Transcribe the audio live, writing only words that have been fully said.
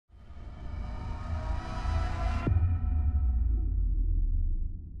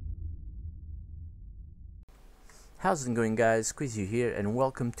How's it going, guys? Squeezeyo here, and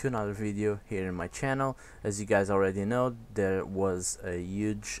welcome to another video here in my channel. As you guys already know, there was a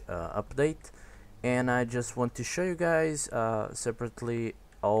huge update, and I just want to show you guys separately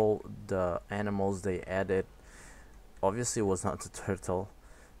all the animals they added. Obviously it was not the turtle.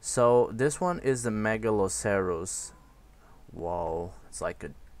 So this one is the Megaloceros. Wow, it's like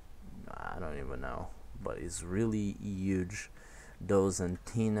a, I don't even know, but it's really huge. Those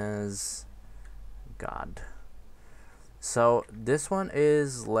antennas, god. So this one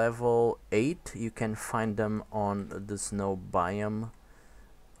is level 8. You can find them on the snow biome.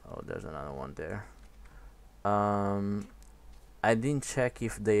 Oh, there's another one there. I didn't check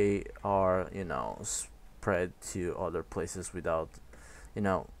if they are, spread to other places without,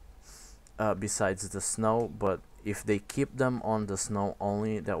 besides the snow, but if they keep them on the snow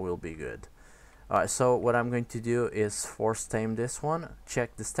only, that will be good. Alright, so what I'm going to do is force tame this one,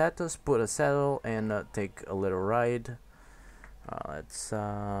 check the status, put a saddle, and take a little ride. Let's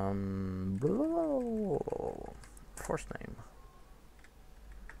force name.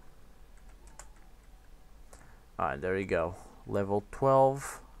 Alright, there you go. Level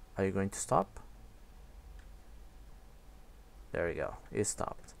 12. Are you going to stop? There you go. It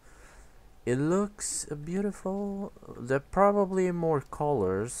stopped. It looks beautiful. There are probably more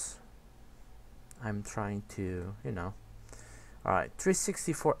colors. I'm trying to, Alright,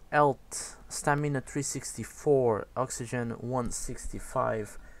 364 health, stamina 364, oxygen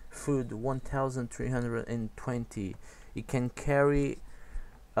 165, food 1320. It can carry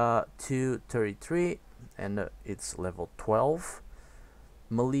 233, and it's level 12.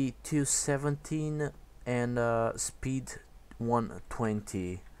 Melee 217 and speed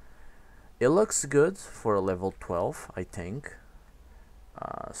 120. It looks good for a level 12, I think.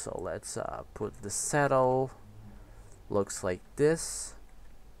 So let's put the saddle. Looks like this.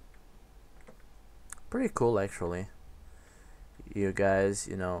 Pretty cool, actually. You guys,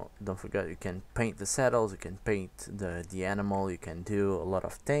 don't forget, you can paint the saddles, you can paint the animal, you can do a lot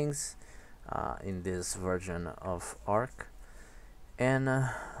of things in this version of ARK. And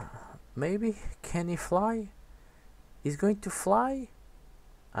maybe, can he fly? He's going to fly?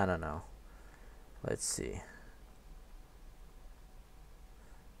 I don't know. Let's see.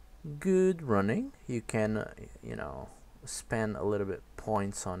 Good running. You can, spend a little bit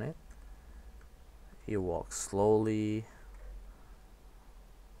points on it. He walks slowly,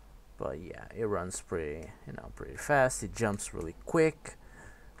 but yeah, it runs pretty fast. It jumps really quick.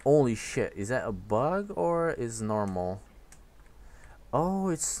 Holy shit, is that a bug or is normal? Oh,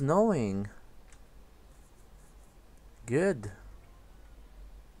 it's snowing. Good.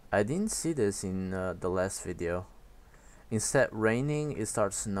 I didn't see this in the last video. Instead raining, it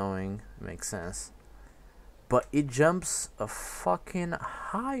starts snowing. Makes sense. But it jumps a fucking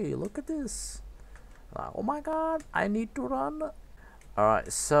high. Look at this. Oh my god, I need to run.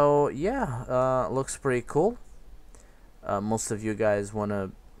 Alright, so yeah, looks pretty cool. Most of you guys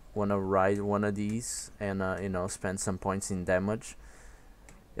wanna ride one of these and spend some points in damage.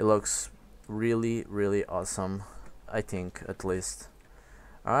 It looks really, really awesome, I think, at least.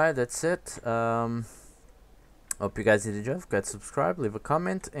 Alright, that's it. Hope you guys did enjoy. Forget to subscribe, leave a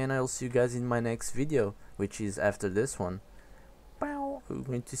comment, and I'll see you guys in my next video, which is after this one. We're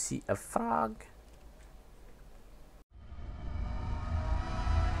going to see a frog.